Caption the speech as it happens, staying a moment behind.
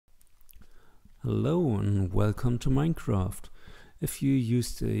Hello and welcome to Minecraft. If you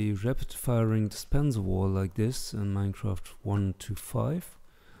used a rapid firing dispenser wall like this in Minecraft 1.5,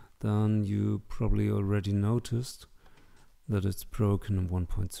 then you probably already noticed that it's broken in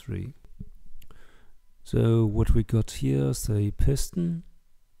 1.3. So what we got here is a piston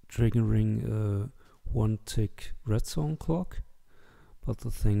triggering a 1-tick redstone clock, but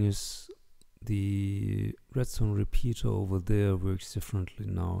the thing is the redstone repeater over there works differently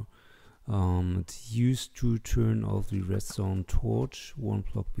now. It used to turn off the redstone torch one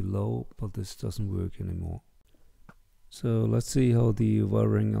block below, but this doesn't work anymore. So let's see how the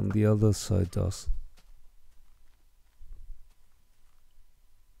wiring on the other side does.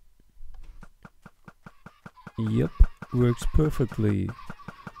 Yep, works perfectly,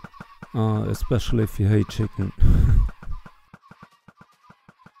 especially if you hate chicken.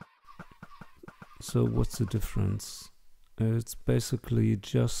 So what's the difference? It's basically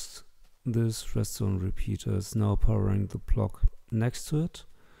just this redstone repeater is now powering the block next to it,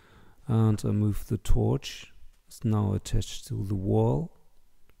 and I move the torch. It's now attached to the wall,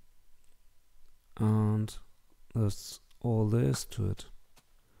 and that's all there is to it.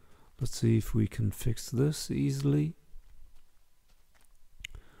 Let's see if we can fix this easily.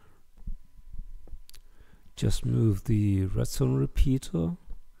 Just move the redstone repeater,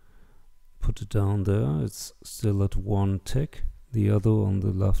 put it down there. It's still at 1 tick. The other on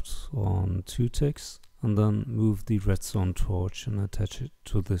the left on 2 ticks, and then move the redstone torch and attach it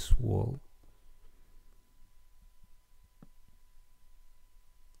to this wall.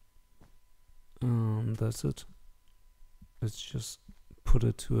 And that's it. Let's just put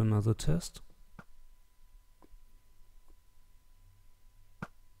it to another test.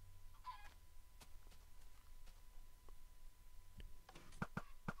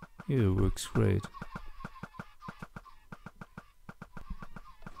 Yeah, it works great.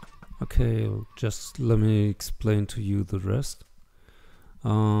 Okay, just let me explain to you the rest.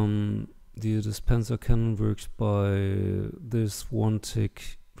 The dispenser canon works by this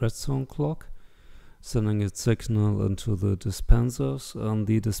 1-tick redstone clock, sending its signal into the dispensers, and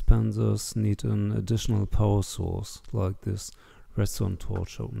the dispensers need an additional power source, like this redstone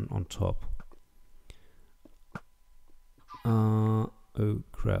torch on top. Oh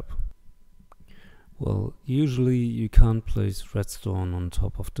crap. Well, usually you can't place redstone on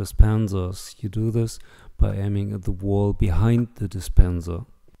top of dispensers. You do this by aiming at the wall behind the dispenser.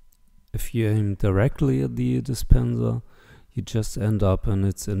 If you aim directly at the dispenser, you just end up in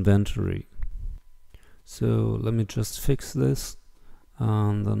its inventory. So let me just fix this,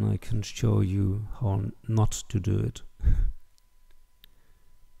 and then I can show you how not to do it.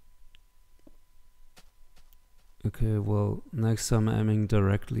 Okay, well, next I'm aiming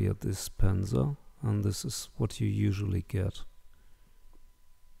directly at the dispenser, and this is what you usually get.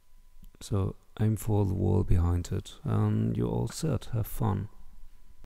 So aim for the wall behind it, and you're all set. Have fun.